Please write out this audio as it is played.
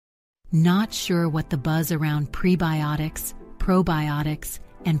Not sure what the buzz around prebiotics, probiotics,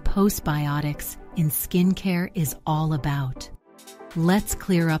 and postbiotics in skincare is all about? Let's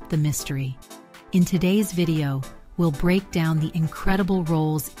clear up the mystery. In today's video, we'll break down the incredible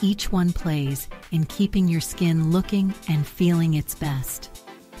roles each one plays in keeping your skin looking and feeling its best.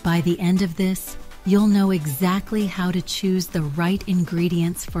 By the end of this, you'll know exactly how to choose the right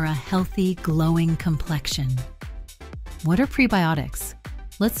ingredients for a healthy, glowing complexion. What are prebiotics?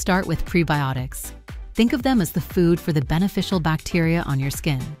 Let's start with prebiotics. Think of them as the food for the beneficial bacteria on your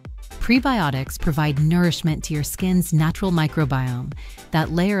skin. Prebiotics provide nourishment to your skin's natural microbiome,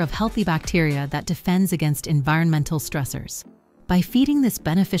 that layer of healthy bacteria that defends against environmental stressors. By feeding this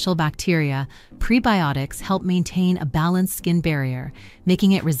beneficial bacteria, prebiotics help maintain a balanced skin barrier,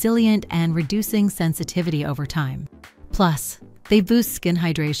 making it resilient and reducing sensitivity over time. Plus, they boost skin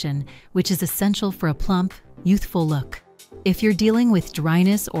hydration, which is essential for a plump, youthful look. If you're dealing with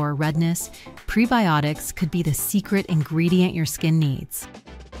dryness or redness, prebiotics could be the secret ingredient your skin needs.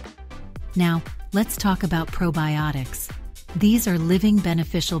 Now, let's talk about probiotics. These are living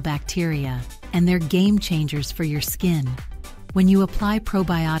beneficial bacteria, and they're game changers for your skin. When you apply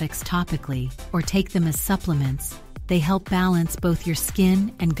probiotics topically or take them as supplements, they help balance both your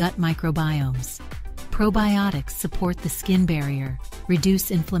skin and gut microbiomes. Probiotics support the skin barrier,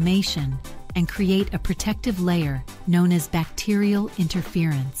 reduce inflammation, and create a protective layer known as bacterial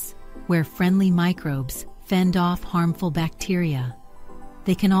interference, where friendly microbes fend off harmful bacteria.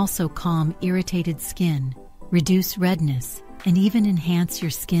 They can also calm irritated skin, reduce redness, and even enhance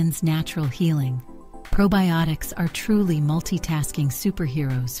your skin's natural healing. Probiotics are truly multitasking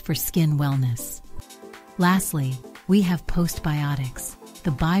superheroes for skin wellness. Lastly, we have postbiotics,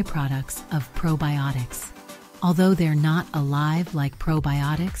 the byproducts of probiotics. Although they're not alive like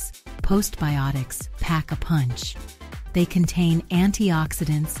probiotics, postbiotics pack a punch. They contain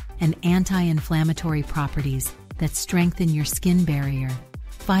antioxidants and anti-inflammatory properties that strengthen your skin barrier,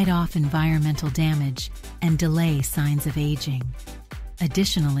 fight off environmental damage, and delay signs of aging.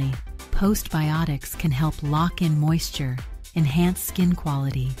 Additionally, postbiotics can help lock in moisture, enhance skin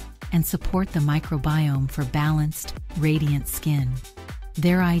quality, and support the microbiome for balanced, radiant skin.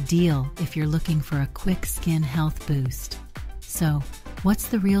 They're ideal if you're looking for a quick skin health boost. So, what's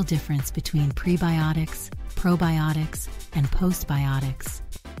the real difference between prebiotics, probiotics, and postbiotics?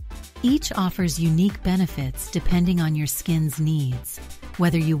 Each offers unique benefits depending on your skin's needs,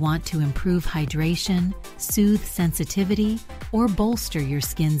 whether you want to improve hydration, soothe sensitivity, or bolster your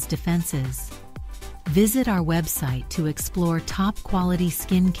skin's defenses. Visit our website to explore top-quality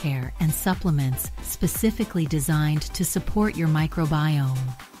skincare and supplements specifically designed to support your microbiome.